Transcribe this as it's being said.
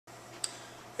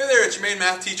Hey there, it's your main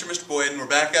math teacher, Mr. Boyd, and we're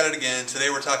back at it again.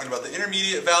 Today we're talking about the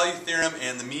intermediate value theorem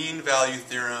and the mean value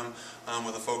theorem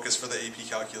with a focus for the AP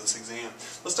Calculus exam.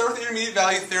 Let's start with the intermediate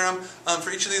value theorem.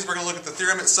 For each of these we're going to look at the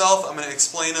theorem itself. I'm going to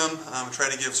explain them, try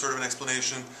to give sort of an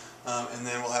explanation, and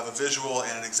then we'll have a visual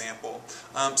and an example.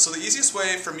 So the easiest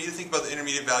way for me to think about the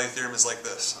intermediate value theorem is like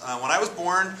this. When I was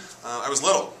born, I was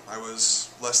little. I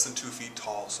was less than 2 feet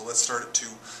tall, so let's start at 2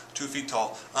 feet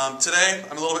tall. Today,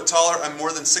 I'm a little bit taller. I'm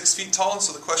more than 6 feet tall, and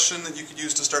so the question that you could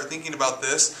use to start thinking about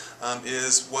this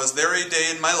is, was there a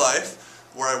day in my life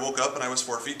where I woke up and I was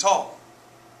 4 feet tall?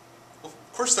 Well,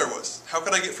 of course there was. How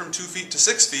could I get from 2 feet to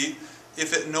 6 feet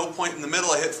if at no point in the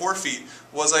middle I hit 4 feet?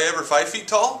 Was I ever 5 feet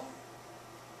tall?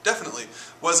 Definitely.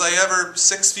 Was I ever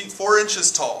 6 feet 4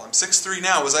 inches tall? I'm 6'3"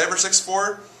 now. Was I ever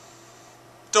 6'4"?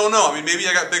 Don't know. I mean, maybe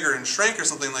I got bigger and shrank or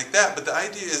something like that, but the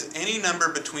idea is any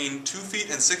number between 2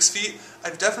 feet and 6 feet,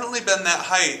 I've definitely been that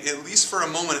height, at least for a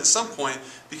moment at some point,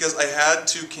 because I had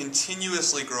to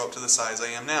continuously grow up to the size I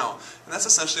am now. And that's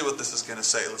essentially what this is going to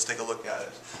say. Let's take a look at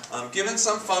it. Given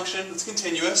some function that's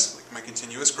continuous, like my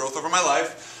continuous growth over my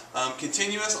life,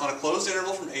 continuous on a closed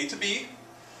interval from A to B,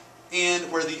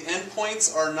 and where the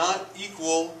endpoints are not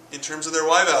equal in terms of their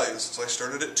y values. So I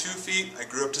started at 2 feet, I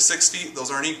grew up to 6 feet,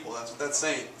 those aren't equal, that's what that's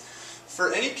saying.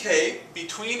 For any k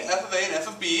between f of a and f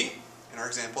of b, in our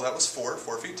example that was 4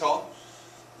 feet tall,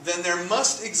 then there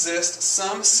must exist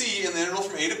some c in the interval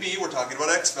from a to b, we're talking about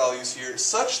x values here,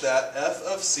 such that f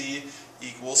of c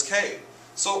equals k.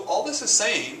 So all this is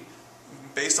saying,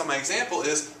 based on my example,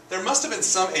 is there must have been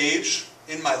some age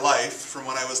in my life, from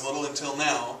when I was little until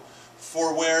now,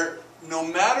 for where no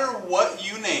matter what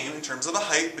you name in terms of a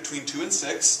height between 2 and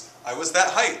 6, I was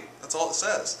that height. That's all it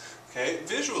says. Okay,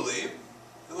 visually,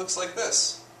 it looks like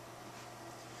this.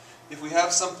 If we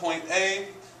have some point A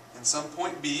and some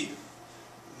point B,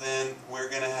 then we're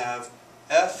going to have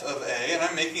f of A, and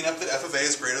I'm making up that f of A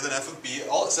is greater than f of B.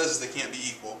 All it says is they can't be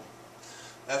equal.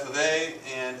 F of A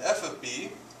and f of B,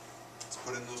 let's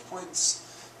put in those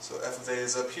points. So f of A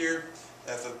is up here,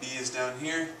 f of b is down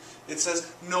here. It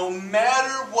says no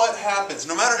matter what happens,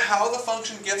 no matter how the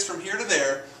function gets from here to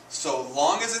there, so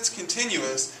long as it's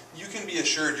continuous, you can be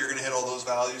assured you're going to hit all those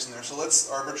values in there. So let's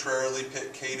arbitrarily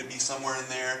pick k to be somewhere in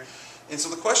there. And so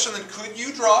the question then, could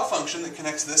you draw a function that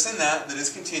connects this and that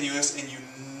is continuous and you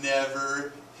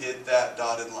never hit that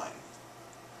dotted line?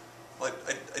 Well,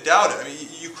 I doubt it. I mean,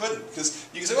 you couldn't, because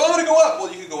you can say, well, I'm going to go up.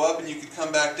 Well, you could go up and you could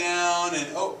come back down, and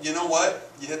oh, you know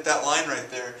what? You hit that line right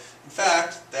there. In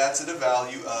fact, that's at a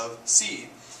value of c.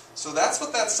 So that's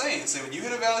what that's saying. So when you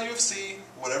hit a value of c,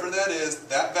 whatever that is,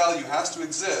 that value has to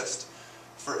exist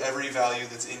for every value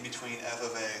that's in between f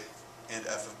of a and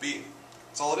f of b.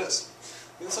 That's all it is.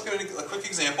 Let's look at a quick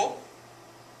example.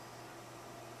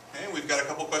 Okay, we've got a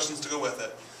couple questions to go with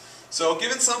it. So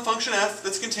given some function f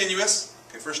that's continuous,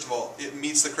 okay, first of all, it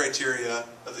meets the criteria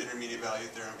of the intermediate value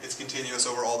theorem. It's continuous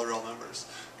over all the real numbers.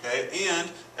 Okay, and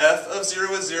f of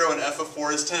 0 is 0 and f of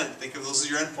 4 is 10. Think of those as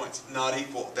your endpoints. Not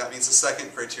equal. That means the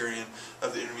second criterion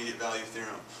of the intermediate value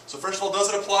theorem. So first of all,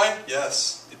 does it apply?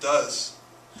 Yes, it does.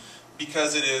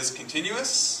 Because it is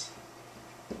continuous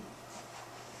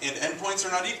and endpoints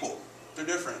are not equal. They're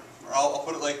different. Or I'll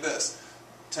put it like this.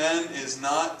 10 is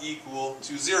not equal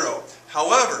to 0.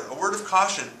 However, a word of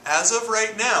caution, as of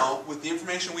right now, with the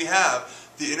information we have,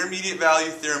 the intermediate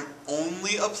value theorem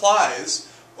only applies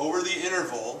over the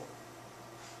interval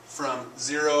from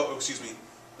 0, that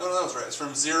was right, it's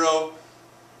from 0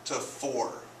 to 4.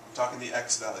 I'm talking the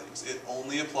x values. It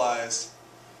only applies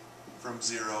from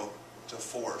 0 to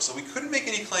 4. So we couldn't make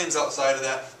any claims outside of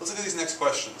that. Let's look at these next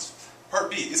questions. Part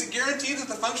B, is it guaranteed that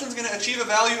the function is going to achieve a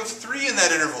value of 3 in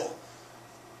that interval?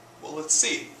 Well, let's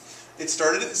see. It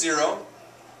started at 0,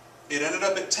 it ended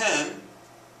up at 10.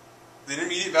 The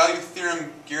intermediate value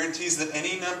theorem guarantees that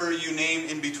any number you name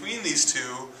in between these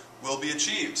two will be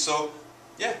achieved. So,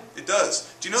 yeah, it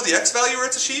does. Do you know the x value where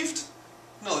it's achieved?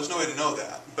 No, there's no way to know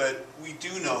that. But we do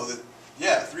know that,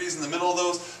 yeah, 3 is in the middle of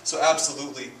those, so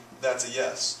absolutely, that's a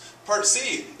yes. Part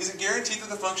C, is it guaranteed that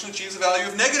the function achieves a value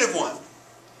of -1?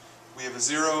 We have a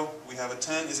 0, we have a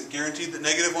 10. Is it guaranteed that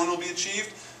 -1 will be achieved?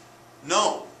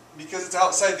 No, because it's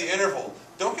outside the interval.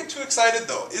 Don't get too excited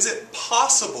though. Is it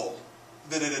possible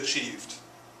that it achieved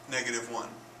 -1?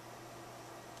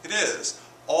 It is.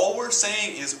 All we're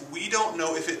saying is we don't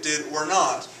know if it did or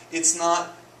not. It's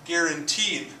not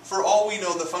guaranteed. For all we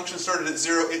know, the function started at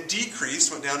 0, it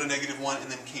decreased, went down to -1,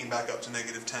 and then came back up to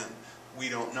 -10. We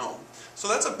don't know. So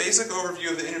that's a basic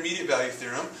overview of the intermediate value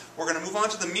theorem. We're going to move on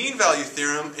to the mean value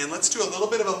theorem, and let's do a little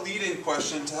bit of a lead-in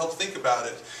question to help think about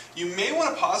it. You may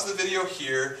want to pause the video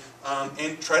here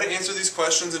and try to answer these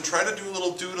questions and try to do a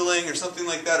little doodling or something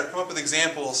like that, or come up with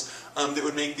examples that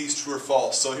would make these true or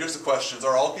false. So here's the questions.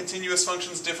 Are all continuous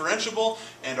functions differentiable,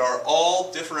 and are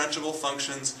all differentiable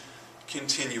functions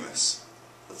continuous?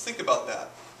 Let's think about that.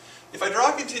 If I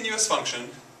draw a continuous function,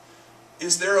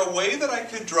 is there a way that I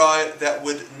could draw it that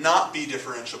would not be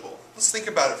differentiable? Let's think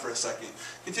about it for a second.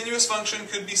 Continuous function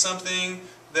could be something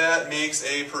that makes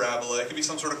a parabola. It could be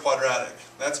some sort of quadratic.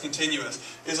 That's continuous.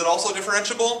 Is it also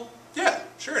differentiable? Yeah,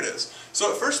 sure it is.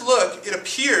 So at first look, it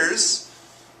appears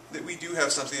that we do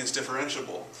have something that's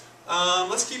differentiable.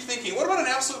 Let's keep thinking. What about an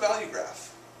absolute value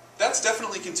graph? That's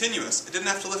definitely continuous. I didn't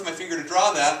have to lift my finger to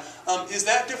draw that. Is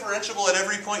that differentiable at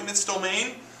every point in its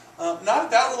domain? Not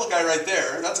that little guy right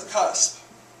there. That's a cusp.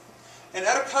 And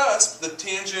at a cusp, the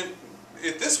tangent,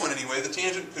 at this one anyway, the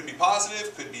tangent could be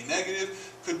positive, could be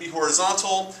negative, could be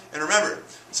horizontal. And remember,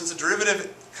 since a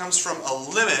derivative comes from a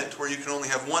limit where you can only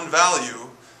have one value,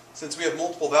 since we have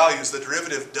multiple values, the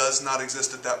derivative does not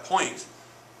exist at that point.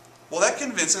 Well, that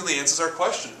convincingly answers our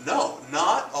question. No,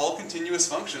 not all continuous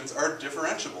functions are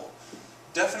differentiable.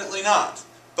 Definitely not.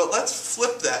 But let's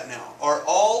flip that now. Are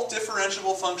all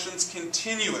differentiable functions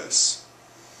continuous?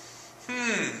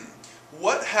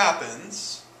 What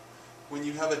happens when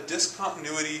you have a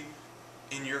discontinuity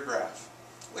in your graph?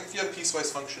 Like if you have a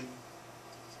piecewise function.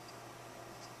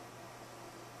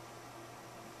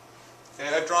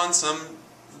 Okay, I've drawn some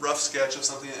rough sketch of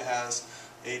something that has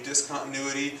a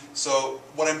discontinuity. So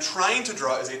what I'm trying to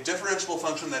draw is a differentiable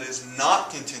function that is not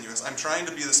continuous. I'm trying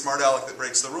to be the smart aleck that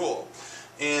breaks the rule.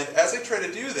 And as I try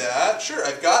to do that, sure,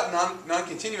 I've got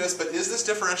non-continuous, but is this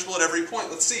differentiable at every point?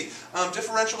 Let's see.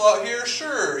 Differentiable out here?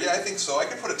 Sure, yeah, I think so. I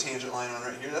can put a tangent line on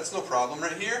right here. That's no problem.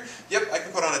 Right here? Yep, I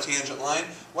can put on a tangent line.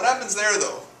 What happens there,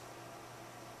 though?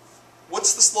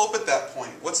 What's the slope at that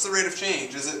point? What's the rate of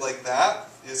change? Is it like that?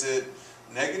 Is it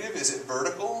negative? Is it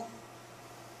vertical?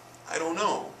 I don't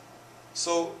know.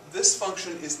 So this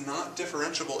function is not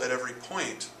differentiable at every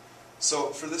point. So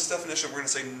for this definition, we're going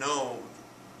to say no.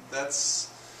 That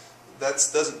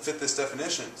doesn't fit this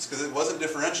definition. It's because it wasn't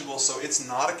differentiable, so it's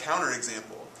not a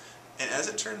counterexample. And as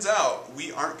it turns out,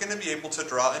 we aren't going to be able to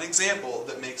draw an example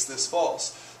that makes this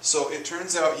false. So it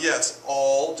turns out, yes,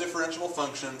 all differentiable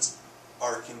functions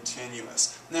are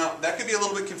continuous. Now, that could be a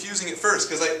little bit confusing at first,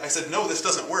 because I said, no, this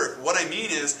doesn't work. What I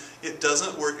mean is, it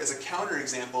doesn't work as a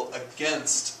counterexample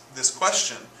against this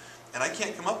question. And I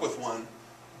can't come up with one,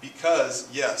 because,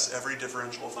 yes, every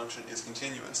differentiable function is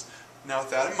continuous. Now,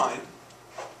 with that in mind,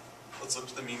 let's look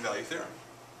to the mean value theorem.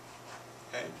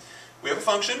 Okay? We have a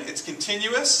function. It's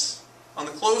continuous on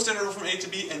the closed interval from a to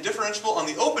b and differentiable on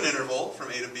the open interval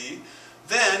from a to b.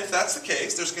 Then, if that's the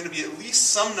case, there's going to be at least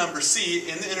some number c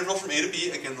in the interval from a to b.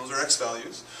 Again, those are x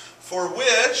values, for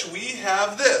which we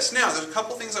have this. Now, there's a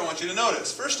couple things I want you to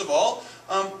notice. First of all,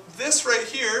 this right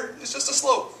here is just a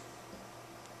slope.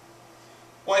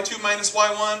 y2 minus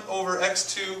y1 over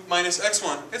x2 minus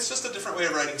x1. It's just a different way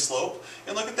of writing slope.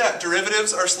 And look at that.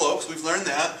 Derivatives are slopes. We've learned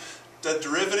that. The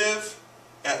derivative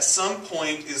at some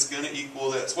point is going to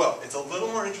equal this. Well, it's a little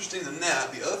more interesting than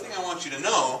that. The other thing I want you to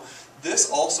know, this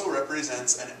also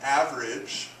represents an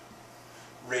average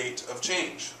rate of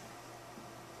change.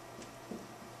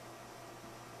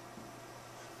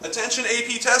 Attention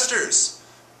AP testers!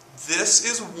 This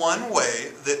is one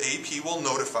way that AP will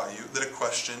notify you that a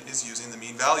question is using the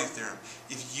mean value theorem.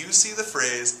 If you see the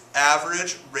phrase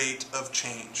average rate of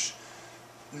change,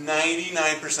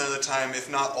 99% of the time,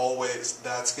 if not always,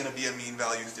 that's going to be a mean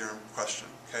value theorem question.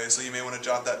 Okay, so you may want to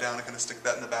jot that down and kind of stick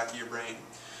that in the back of your brain.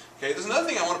 Okay, there's another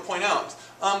thing I want to point out.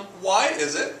 Why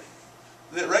is it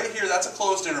that right here that's a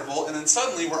closed interval and then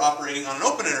suddenly we're operating on an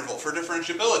open interval for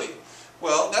differentiability?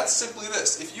 Well, that's simply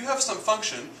this. If you have some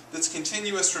function that's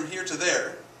continuous from here to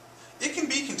there, it can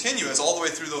be continuous all the way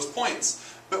through those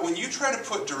points. But when you try to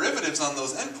put derivatives on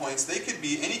those endpoints, they could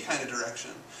be any kind of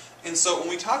direction. And so when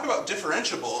we talk about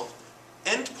differentiable,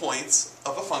 endpoints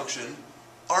of a function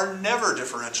are never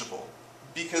differentiable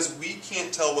because we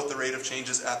can't tell what the rate of change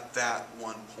is at that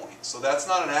one point. So that's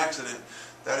not an accident.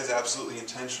 That is absolutely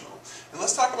intentional. And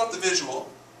let's talk about the visual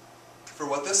for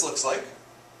what this looks like.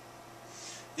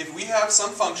 If we have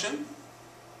some function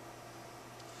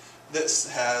that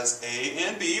has a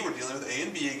and b, we're dealing with a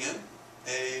and b again,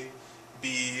 a,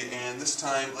 b, and this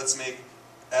time let's make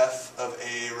f of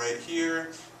a right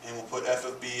here, and we'll put f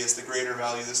of b as the greater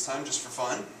value this time just for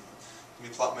fun. Let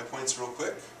me plot my points real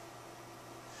quick.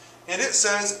 And it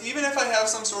says, even if I have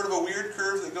some sort of a weird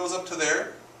curve that goes up to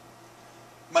there,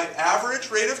 my average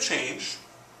rate of change,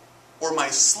 or my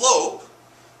slope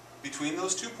between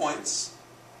those 2 points,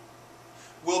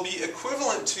 will be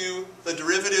equivalent to the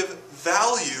derivative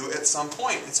value at some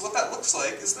point. And so what that looks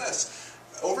like is this.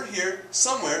 Over here,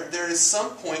 somewhere, there is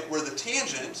some point where the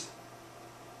tangent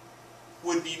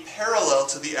would be parallel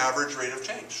to the average rate of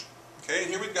change. Okay,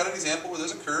 and here we've got an example where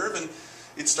there's a curve, and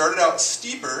it started out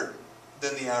steeper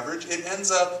than the average. It ends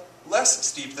up less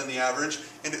steep than the average,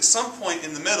 and at some point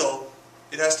in the middle,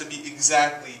 it has to be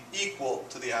exactly equal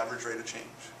to the average rate of change.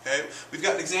 Okay, we've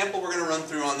got an example we're going to run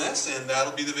through on this, and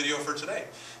that'll be the video for today.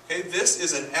 Okay, this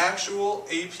is an actual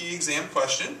AP exam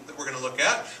question that we're going to look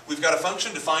at. We've got a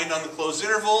function defined on the closed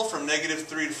interval from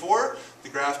 -3 to 4. The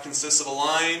graph consists of a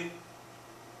line,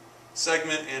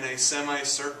 segment, and a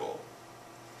semicircle.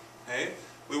 Okay,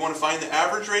 we want to find the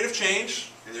average rate of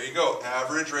change. Okay, there you go,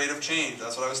 average rate of change.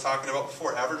 That's what I was talking about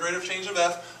before. Average rate of change of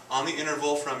f on the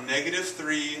interval from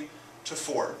 -3 to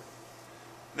 4.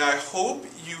 Now I hope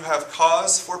you have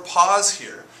cause for pause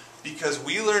here, because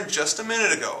we learned just a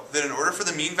minute ago that in order for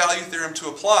the mean value theorem to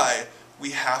apply,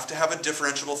 we have to have a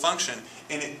differentiable function.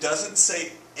 And it doesn't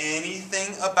say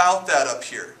anything about that up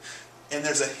here. And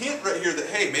there's a hint right here that,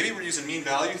 hey, maybe we're using mean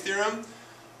value theorem,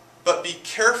 but be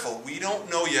careful, we don't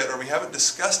know yet, or we haven't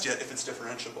discussed yet, if it's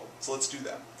differentiable. So let's do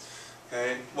that.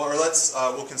 Okay, well, or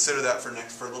we'll consider that for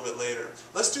a little bit later.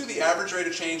 Let's do the average rate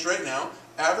of change right now.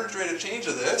 Average rate of change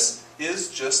of this is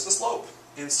just the slope.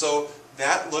 And so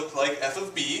that looked like f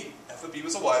of b. F of b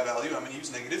was a y value. I'm going to use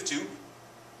 -2.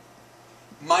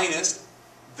 Minus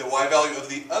the y value of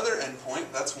the other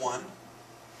endpoint. That's 1.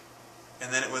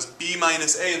 And then it was b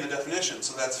minus a in the definition.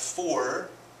 So that's 4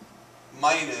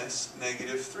 minus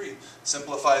 -3.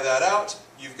 Simplify that out.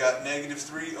 You've got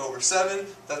 -3 over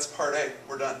 7. That's part A.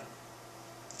 We're done.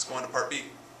 Let's go on to part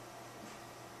B.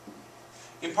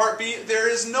 In part B, there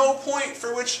is no point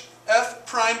for which f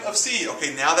prime of c.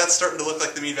 Okay, now that's starting to look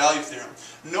like the mean value theorem.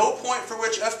 No point for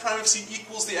which f prime of c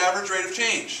equals the average rate of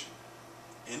change.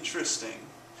 Interesting.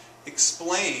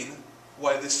 Explain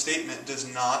why this statement does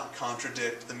not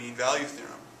contradict the mean value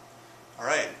theorem.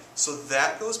 Alright, so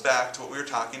that goes back to what we were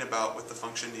talking about with the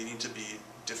function needing to be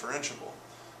differentiable.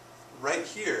 Right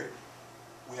here,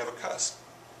 we have a cusp.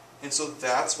 And so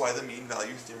that's why the mean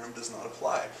value theorem does not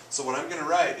apply. So what I'm going to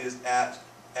write is at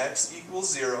x equals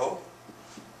 0,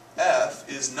 f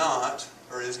is not,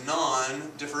 or is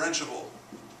non-differentiable.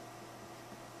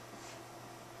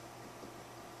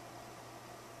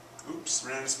 Oops,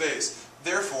 ran out of space.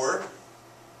 Therefore,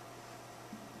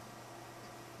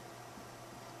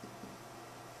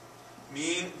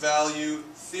 mean value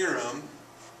theorem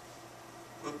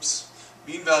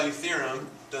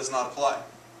does not apply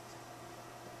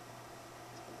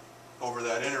over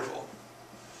that interval.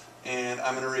 And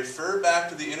I'm going to refer back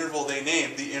to the interval they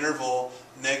named, the interval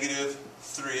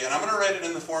 -3. And I'm going to write it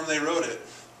in the form they wrote it,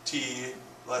 t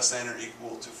less than or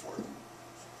equal to 4.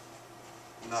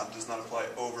 Does not apply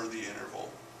over the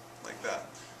interval like that.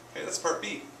 Okay, that's part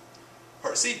B.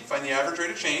 Part C, find the average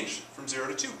rate of change from 0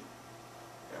 to 2. Okay,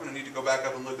 I'm going to need to go back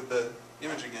up and look at the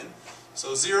image again.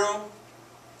 So 0,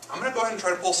 I'm going to go ahead and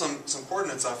try to pull some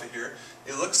coordinates off of here.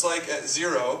 It looks like at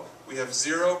 0, we have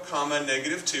 0,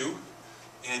 -2.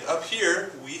 And up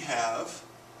here, we have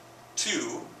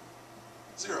 2,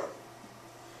 0.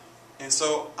 And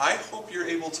so I hope you're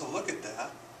able to look at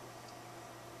that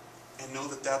and know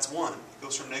that that's 1. It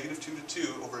goes from -2 to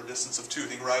 2 over a distance of 2.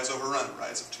 Think rise over run.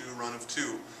 Rise of 2, run of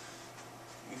 2.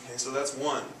 Okay, so that's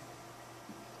 1.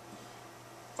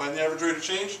 Find the average rate of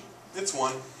change? It's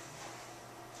 1.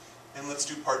 And let's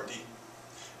do part D.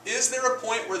 Is there a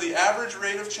point where the average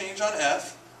rate of change on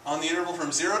f on the interval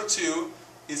from 0 to 2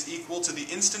 is equal to the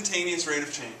instantaneous rate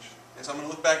of change? Okay, so I'm going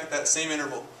to look back at that same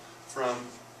interval from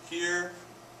here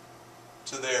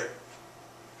to there.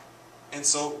 And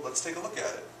so let's take a look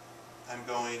at it. I'm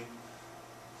going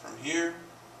from here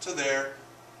to there.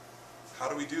 How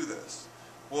do we do this?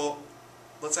 Well,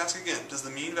 let's ask again, does the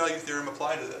mean value theorem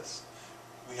apply to this?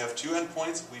 We have 2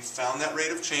 endpoints, we've found that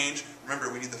rate of change. Remember,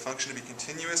 we need the function to be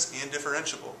continuous and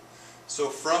differentiable. So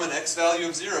from an x value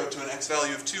of 0 to an x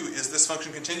value of 2, is this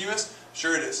function continuous?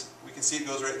 Sure it is. We can see it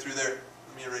goes right through there.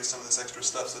 Let me erase some of this extra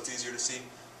stuff so it's easier to see.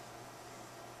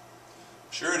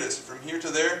 Sure it is. From here to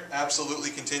there, absolutely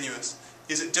continuous.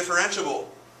 Is it differentiable?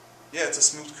 Yeah, it's a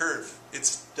smooth curve.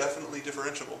 It's definitely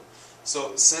differentiable.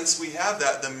 So since we have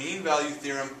that, the mean value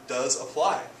theorem does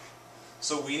apply.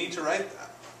 So we need to write that.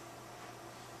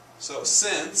 So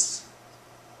since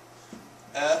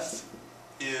f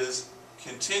is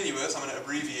continuous, I'm going to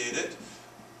abbreviate it,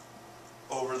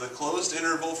 over the closed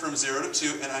interval from 0 to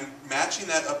 2, and I'm matching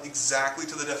that up exactly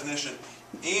to the definition,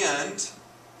 and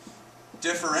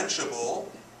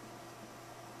differentiable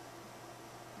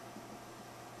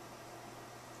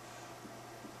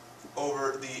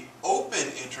over the open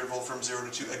interval from 0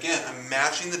 to 2. Again, I'm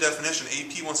matching the definition.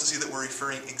 AP wants to see that we're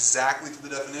referring exactly to the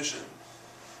definition.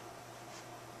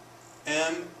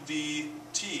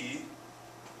 MVT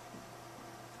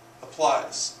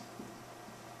applies.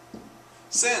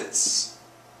 Since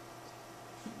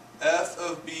f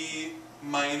of b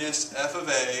minus f of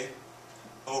a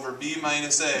over b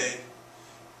minus a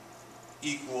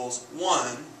equals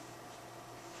 1,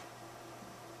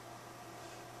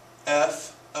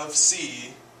 f of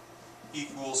c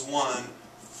equals 1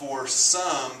 for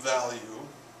some value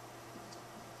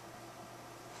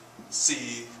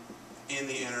c in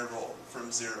the interval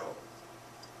from 0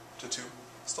 to 2.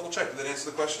 Let's double check. Did that answer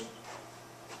the question?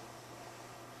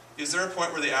 Is there a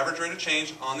point where the average rate of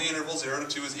change on the interval 0 to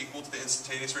 2 is equal to the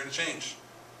instantaneous rate of change?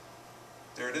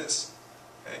 There it is.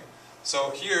 Okay.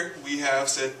 So here we have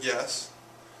said yes.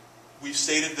 We've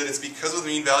stated that it's because of the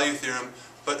mean value theorem,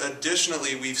 but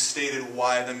additionally we've stated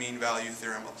why the mean value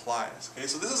theorem applies. Okay.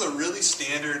 So this is a really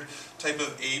standard type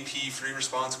of AP free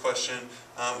response question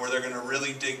where they're going to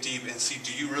really dig deep and see,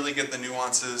 do you really get the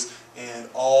nuances and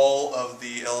all of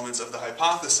the elements of the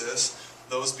hypothesis,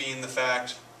 those being the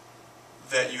fact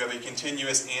that you have a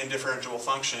continuous and differentiable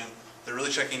function. They're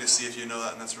really checking to see if you know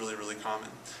that, and that's really, really common.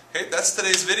 Okay, that's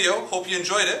today's video. Hope you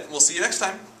enjoyed it. We'll see you next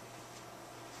time.